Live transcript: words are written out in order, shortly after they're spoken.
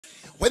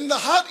When the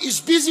heart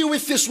is busy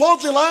with this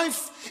worldly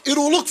life, it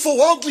will look for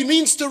worldly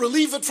means to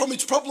relieve it from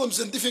its problems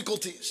and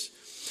difficulties.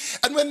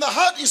 And when the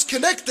heart is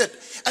connected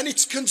and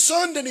it's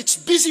concerned and it's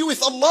busy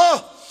with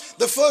Allah,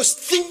 the first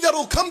thing that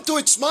will come to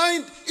its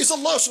mind is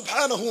Allah subhanahu